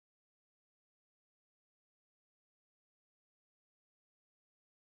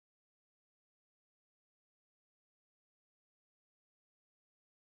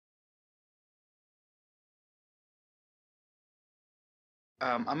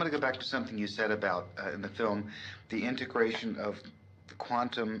I'm going to go back to something you said about in the film, the integration of the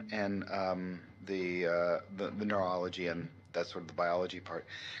quantum and the neurology and that's sort of the biology part.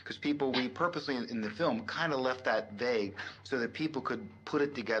 Because we purposely in the film kind of left that vague so that people could put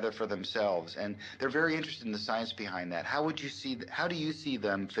it together for themselves. And they're very interested in the science behind that. How do you see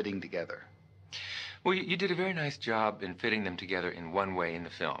them fitting together? Well, you did a very nice job in fitting them together in one way in the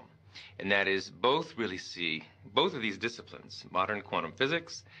film. And that is both really see both of these disciplines, modern quantum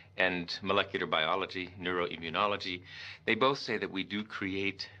physics and molecular biology, neuroimmunology, they both say that we do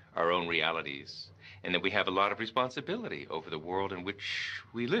create our own realities and that we have a lot of responsibility over the world in which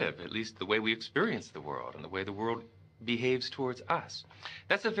we live, at least the way we experience the world and the way the world behaves towards us.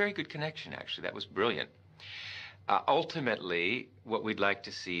 That's a very good connection, actually. That was brilliant. Ultimately, what we'd like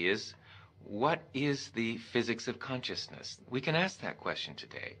to see is what is the physics of consciousness? We can ask that question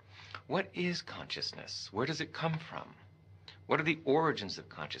today. What is consciousness? Where does it come from? What are the origins of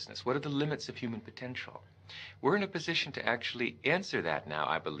consciousness? What are the limits of human potential? We're in a position to actually answer that now,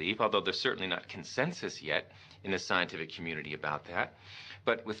 I believe, although there's certainly not consensus yet in the scientific community about that.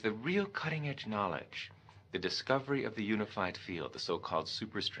 But with the real cutting-edge knowledge, the discovery of the unified field, the so-called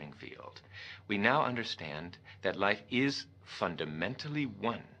superstring field, we now understand that life is fundamentally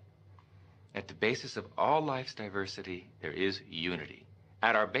one. At the basis of all life's diversity, there is unity.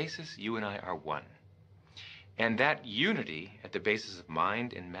 At our basis, you and I are one. And that unity, at the basis of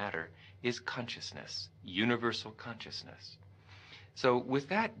mind and matter, is consciousness, universal consciousness. So with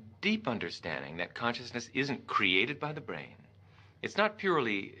that deep understanding that consciousness isn't created by the brain, it's not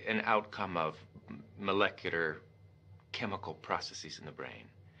purely an outcome of molecular chemical processes in the brain,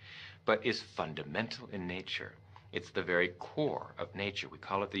 but is fundamental in nature. It's the very core of nature. We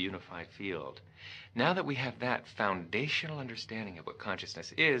call it the unified field. Now that we have that foundational understanding of what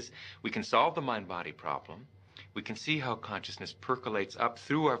consciousness is, we can solve the mind-body problem. We can see how consciousness percolates up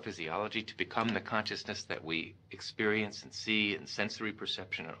through our physiology to become the consciousness that we experience and see and sensory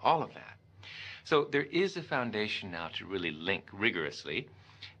perception and all of that. So there is a foundation now to really link rigorously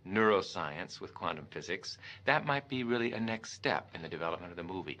neuroscience with quantum physics. That might be really a next step in the development of the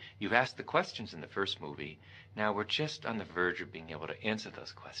movie. You've asked the questions in the first movie. Now we're just on the verge of being able to answer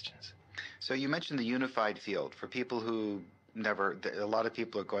those questions. So you mentioned the unified field. For people who never, a lot of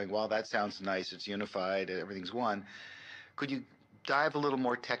people are going, well, that sounds nice. It's unified. Everything's one. Could you dive a little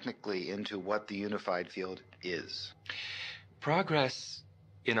more technically into what the unified field is? Progress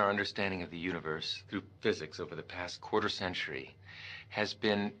in our understanding of the universe through physics over the past quarter century has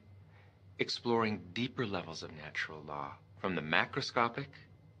been exploring deeper levels of natural law, from the macroscopic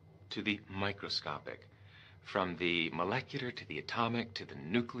to the microscopic, from the molecular to the atomic to the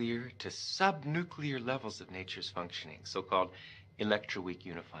nuclear to subnuclear levels of nature's functioning, so-called electroweak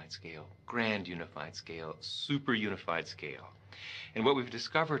unified scale, grand unified scale, super unified scale. And what we've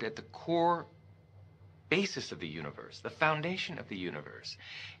discovered at the core basis of the universe, the foundation of the universe,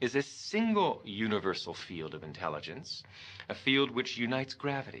 is a single universal field of intelligence, a field which unites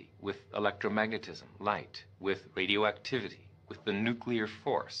gravity with electromagnetism, light, with radioactivity, with the nuclear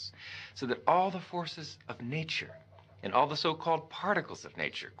force, so that all the forces of nature and all the so-called particles of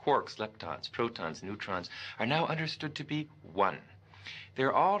nature, quarks, leptons, protons, neutrons, are now understood to be one.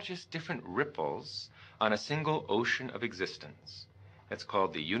 They're all just different ripples on a single ocean of existence. That's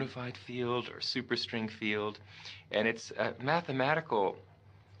called the unified field or superstring field, and it's a mathematical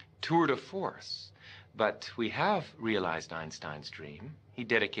tour de force. But we have realized Einstein's dream. He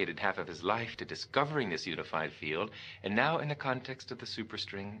dedicated half of his life to discovering this unified field, and now in the context of the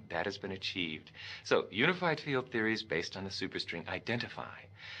superstring, that has been achieved. So unified field theories based on the superstring identify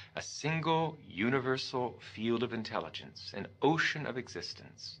a single universal field of intelligence, an ocean of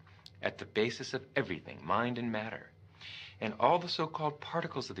existence, at the basis of everything, mind and matter. And all the so-called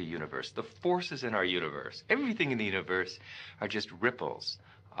particles of the universe, the forces in our universe, everything in the universe are just ripples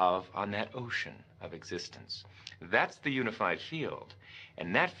on that ocean of existence. That's the unified field.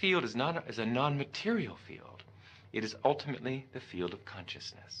 And that field is a non-material field. It is ultimately the field of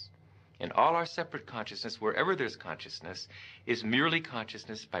consciousness. And all our separate consciousness, wherever there's consciousness, is merely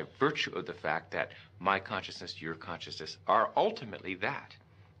consciousness by virtue of the fact that my consciousness, your consciousness, are ultimately that.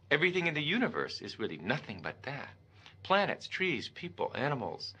 Everything in the universe is really nothing but that. Planets, trees, people,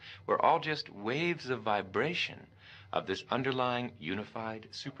 animals, we're all just waves of vibration of this underlying unified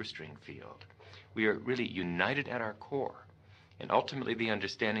superstring field. We are really united at our core. And ultimately the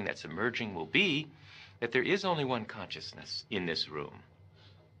understanding that's emerging will be that there is only one consciousness in this room.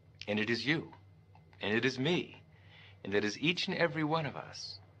 And it is you. And it is me. And it is each and every one of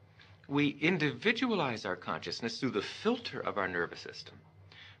us. We individualize our consciousness through the filter of our nervous system.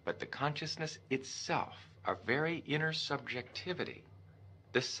 But the consciousness itself, our very inner subjectivity,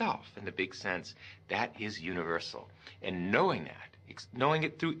 the self in the big sense, that is universal. And knowing that, knowing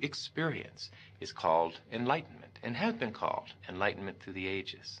it through experience, is called enlightenment, and has been called enlightenment through the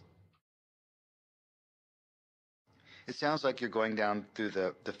ages. It sounds like you're going down through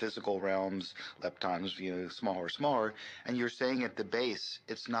the physical realms, leptons, smaller, and you're saying at the base,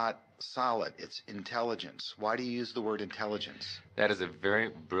 it's not solid, it's intelligence. Why do you use the word intelligence? That is a very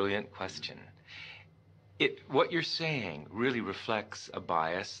brilliant question. What you're saying really reflects a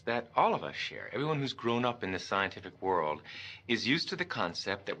bias that all of us share. Everyone who's grown up in the scientific world is used to the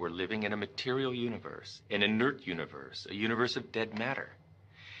concept that we're living in a material universe, an inert universe, a universe of dead matter.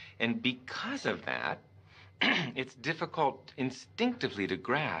 And because of that, it's difficult instinctively to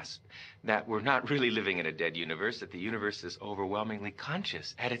grasp that we're not really living in a dead universe, that the universe is overwhelmingly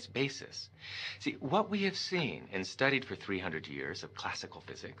conscious at its basis. See, what we have seen and studied for 300 years of classical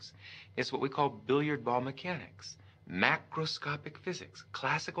physics is what we call billiard ball mechanics, macroscopic physics,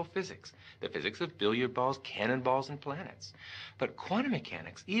 classical physics, the physics of billiard balls, cannonballs, and planets. But quantum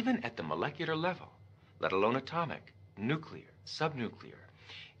mechanics, even at the molecular level, let alone atomic, nuclear, subnuclear,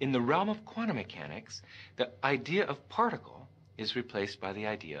 in the realm of quantum mechanics, the idea of particle is replaced by the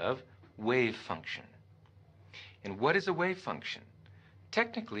idea of wave function. And what is a wave function?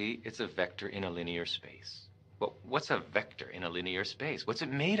 Technically, it's a vector in a linear space. Well, what's a vector in a linear space? What's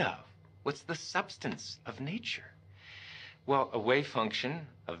it made of? What's the substance of nature? Well, a wave function,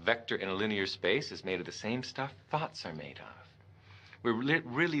 a vector in a linear space, is made of the same stuff thoughts are made of. We're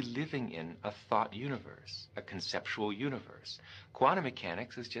really living in a thought universe, a conceptual universe. Quantum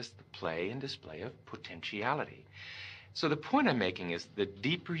mechanics is just the play and display of potentiality. So the point I'm making is the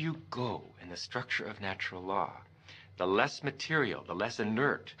deeper you go in the structure of natural law, the less material, the less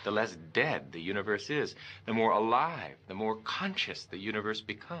inert, the less dead the universe is, the more alive, the more conscious the universe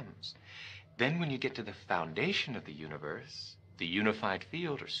becomes. Then when you get to the foundation of the universe, the unified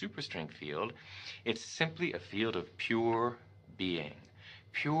field or superstring field, it's simply a field of pure being,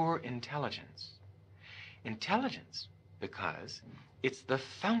 pure intelligence. Intelligence because it's the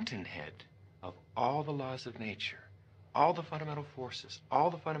fountainhead of all the laws of nature, all the fundamental forces, all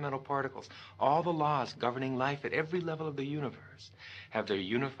the fundamental particles, all the laws governing life at every level of the universe have their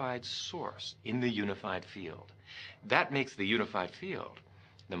unified source in the unified field. That makes the unified field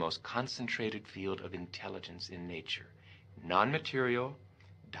the most concentrated field of intelligence in nature. Non-material,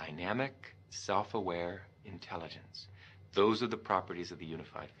 dynamic, self-aware intelligence. Those are the properties of the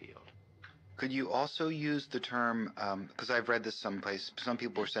unified field. Could you also use the term, because I've read this someplace, some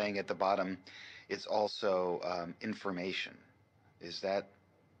people are saying at the bottom, it's also information. Is that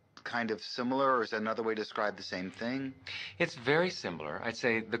kind of similar, or is that another way to describe the same thing? It's very similar. I'd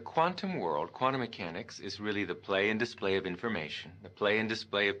say the quantum world, quantum mechanics, is really the play and display of information, the play and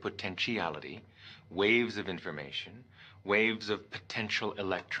display of potentiality, waves of information, waves of potential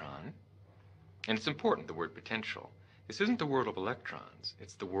electron. And it's important, the word potential. This isn't the world of electrons.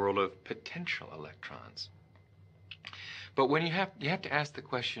 It's the world of potential electrons. But when you have to ask the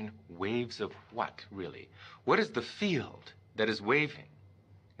question, waves of what, really? What is the field that is waving?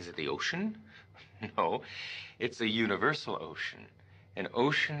 Is it the ocean? No, it's a universal ocean, an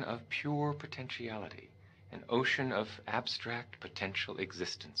ocean of pure potentiality, an ocean of abstract potential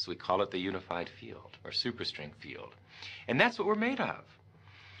existence. We call it the unified field or superstring field. And that's what we're made of.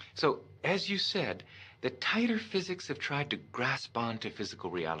 So, as you said, the tighter physics have tried to grasp onto physical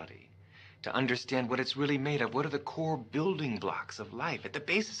reality, to understand what it's really made of. What are the core building blocks of life at the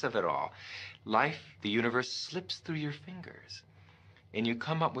basis of it all? Life, the universe, slips through your fingers. And you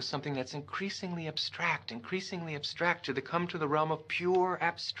come up with something that's increasingly abstract to come to the realm of pure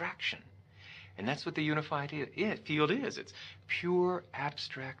abstraction. And that's what the unified field is. It's pure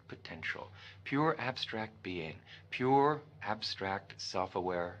abstract potential, pure abstract being, pure abstract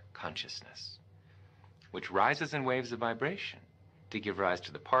self-aware consciousness, which rises in waves of vibration to give rise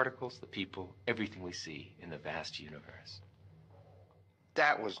to the particles, the people, everything we see in the vast universe.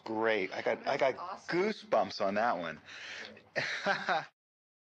 That was great. I got awesome. Goosebumps on that one.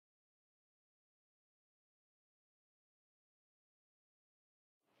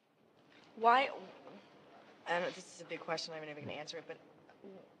 Why, I don't know, this is a big question, I'm never going to answer it, but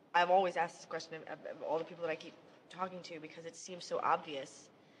I've always asked this question of all the people that I keep talking to because it seems so obvious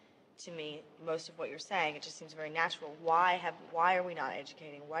to me, most of what you're saying. It just seems very natural. Why are we not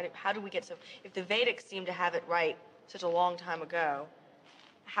educating? How do we get so, if the Vedics seem to have it right such a long time ago,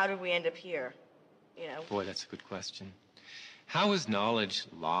 how did we end up here? You know? Boy, that's a good question. How is knowledge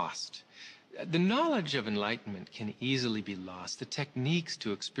lost? The knowledge of enlightenment can easily be lost. The techniques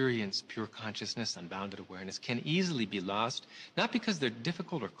to experience pure consciousness, unbounded awareness, can easily be lost, not because they're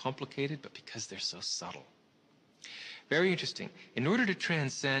difficult or complicated, but because they're so subtle. Very interesting. In order to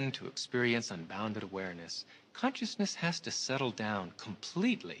transcend, to experience unbounded awareness, consciousness has to settle down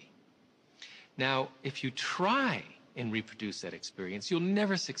completely. Now, if you try and reproduce that experience, you'll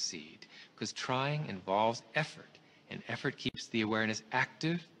never succeed, because trying involves effort, and effort keeps the awareness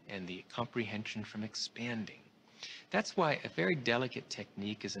active and the comprehension from expanding. That's why a very delicate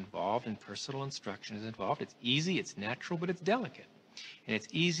technique is involved, and personal instruction is involved. It's easy, it's natural, but it's delicate. And it's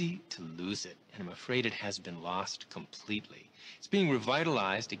easy to lose it, and I'm afraid it has been lost completely. It's being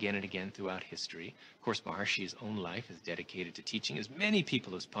revitalized again and again throughout history. Of course, Maharshi's own life is dedicated to teaching as many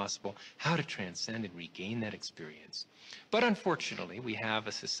people as possible how to transcend and regain that experience. But unfortunately, we have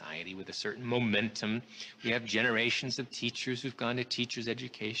a society with a certain momentum. We have generations of teachers who've gone to teachers'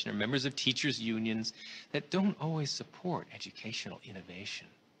 education or members of teachers' unions that don't always support educational innovation.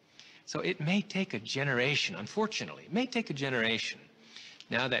 So it may take a generation, unfortunately, it may take a generation.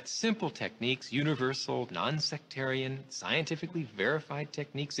 Now that simple techniques, universal, non-sectarian, scientifically verified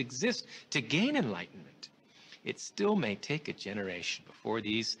techniques exist to gain enlightenment, it still may take a generation before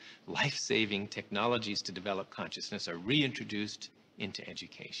these life-saving technologies to develop consciousness are reintroduced into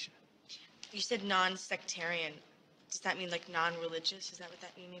education. You said non-sectarian. Does that mean like non-religious? Is that what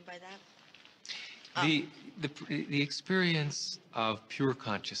you mean by that? The experience of pure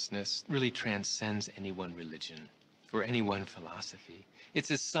consciousness really transcends any one religion or any one philosophy. It's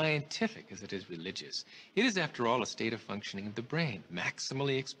as scientific as it is religious. It is, after all, a state of functioning of the brain,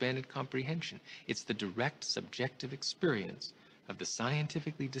 maximally expanded comprehension. It's the direct subjective experience of the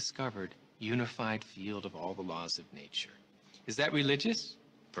scientifically discovered unified field of all the laws of nature. Is that religious?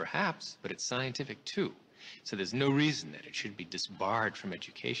 Perhaps, but it's scientific too. So there's no reason that it should be disbarred from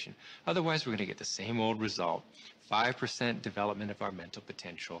education. Otherwise, we're going to get the same old result. 5% development of our mental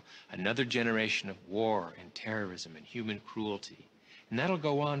potential, another generation of war and terrorism and human cruelty. And that'll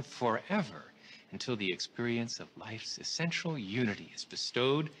go on forever until the experience of life's essential unity is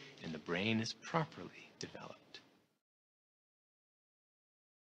bestowed and the brain is properly developed.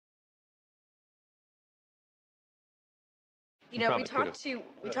 You know, we talked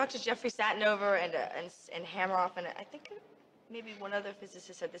to Jeffrey Satinover and Hameroff, and I think maybe one other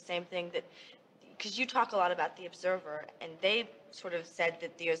physicist said the same thing, that because you talk a lot about the observer, and they sort of said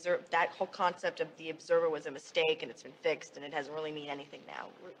that that whole concept of the observer was a mistake and it's been fixed and it doesn't really mean anything now.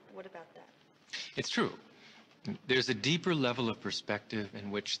 What about that? It's true. There's a deeper level of perspective in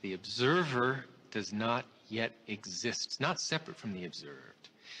which the observer does not yet exist. It's not separate from the observed.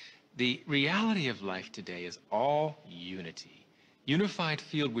 The reality of life today is all unity. Unified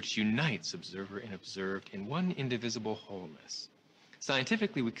field which unites observer and observed in one indivisible wholeness.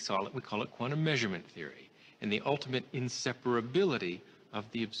 Scientifically, we call it quantum measurement theory, and the ultimate inseparability of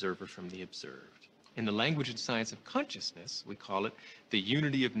the observer from the observed. In the language and science of consciousness, we call it the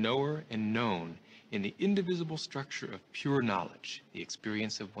unity of knower and known in the indivisible structure of pure knowledge, the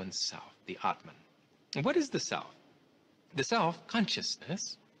experience of oneself, the Atman. And what is the self? The self,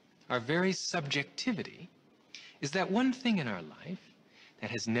 consciousness, our very subjectivity, is that one thing in our life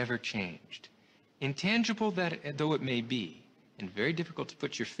that has never changed. Intangible though it may be, and very difficult to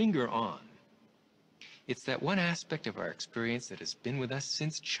put your finger on, it's that one aspect of our experience that has been with us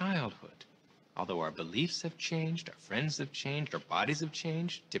since childhood. Although our beliefs have changed, our friends have changed, our bodies have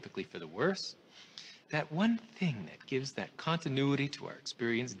changed, typically for the worse, that one thing that gives that continuity to our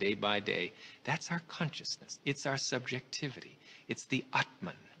experience day by day, that's our consciousness. It's our subjectivity. It's the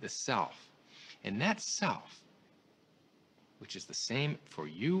Atman, the self. And that self, which is the same for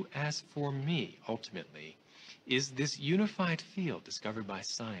you as for me, ultimately, is this unified field discovered by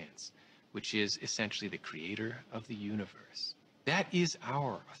science, which is essentially the creator of the universe. That is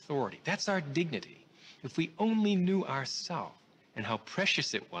our authority. That's our dignity. If we only knew ourselves and how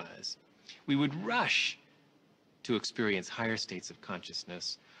precious it was, we would rush to experience higher states of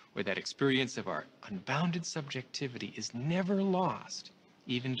consciousness, where that experience of our unbounded subjectivity is never lost,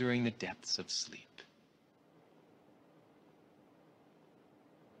 even during the depths of sleep.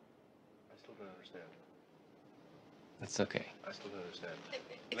 I still don't understand. That's okay. I still don't understand.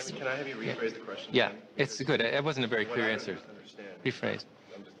 Can I have you rephrase the question? Yeah, again? it's good. It wasn't a very What clear I answer. don't understand. Rephrase.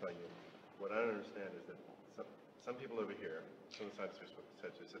 I'm just telling you. What I don't understand is that some people over here, some of the scientists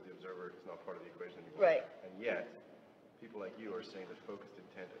said the observer is not part of the equation anymore. Right. And yet, people like you are saying that focused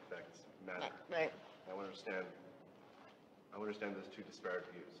intent affects matter. Right. I want to understand those two disparate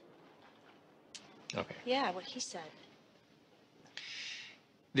views. Okay. Yeah, what he said.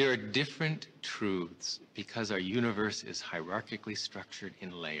 There are different truths because our universe is hierarchically structured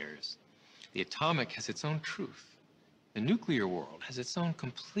in layers. The atomic has its own truth. The nuclear world has its own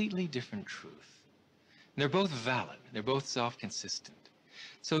completely different truth. And they're both valid. They're both self-consistent.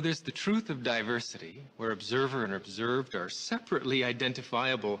 So there's the truth of diversity, where observer and observed are separately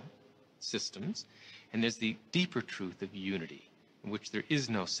identifiable systems, and there's the deeper truth of unity, in which there is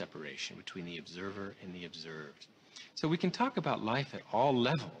no separation between the observer and the observed. So we can talk about life at all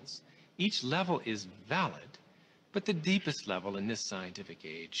levels. Each level is valid, but the deepest level in this scientific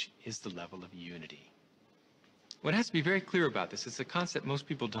age is the level of unity. What has to be very clear about this is a concept most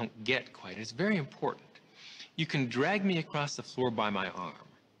people don't get quite. It's very important. You can drag me across the floor by my arm.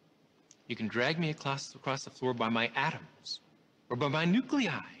 You can drag me across the floor by my atoms, or by my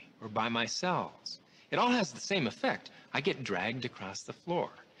nuclei, or by my cells. It all has the same effect. I get dragged across the floor.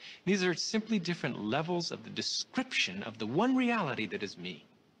 These are simply different levels of the description of the one reality that is me.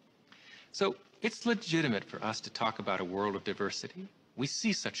 So it's legitimate for us to talk about a world of diversity. We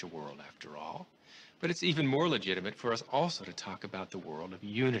see such a world, after all. But it's even more legitimate for us also to talk about the world of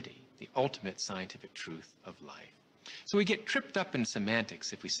unity, the ultimate scientific truth of life. So we get tripped up in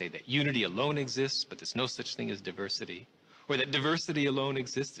semantics if we say that unity alone exists, but there's no such thing as diversity, or that diversity alone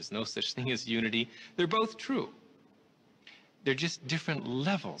exists, there's no such thing as unity. They're both true. They're just different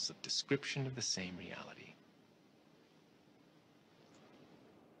levels of description of the same reality.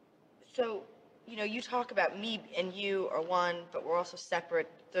 So, you talk about me and you are one, but we're also separate.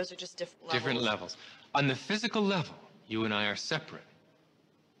 Those are just different levels. Different levels. On the physical level, you and I are separate.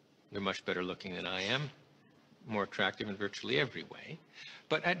 You're much better looking than I am, more attractive in virtually every way.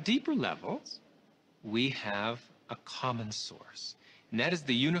 But at deeper levels, we have a common source. And that is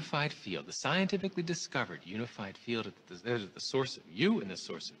the unified field, the scientifically discovered unified field. That is the source of you and the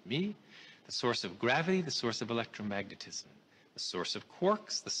source of me, the source of gravity, the source of electromagnetism, the source of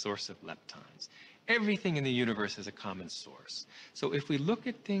quarks, the source of leptons. Everything in the universe is a common source. So if we look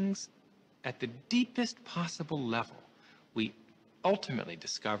at things at the deepest possible level, we ultimately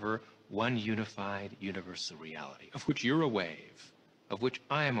discover one unified universal reality, of which you're a wave, of which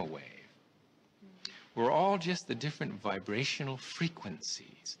I am a wave. We're all just the different vibrational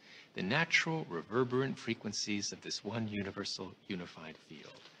frequencies, the natural reverberant frequencies of this one universal unified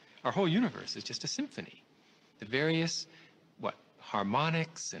field. Our whole universe is just a symphony. The various,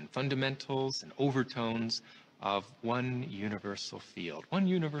 harmonics and fundamentals and overtones of one universal field, one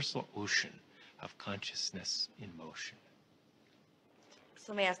universal ocean of consciousness in motion.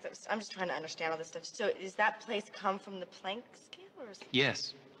 So let me ask this. I'm just trying to understand all this stuff. So does that place come from the Planck scale? Or is it...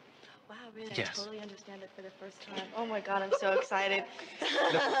 Yes. Wow, really? Yes. I totally understand it for the first time. Oh my God, I'm so excited.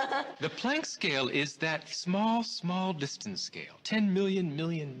 The Planck scale is that small distance scale, 10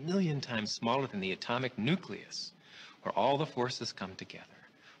 million times smaller than the atomic nucleus, where all the forces come together,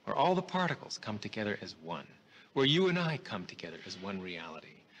 where all the particles come together as one, where you and I come together as one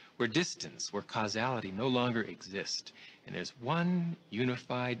reality, where distance, where causality no longer exist, and there's one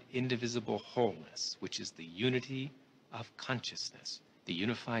unified, indivisible wholeness, which is the unity of consciousness, the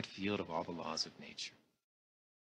unified field of all the laws of nature.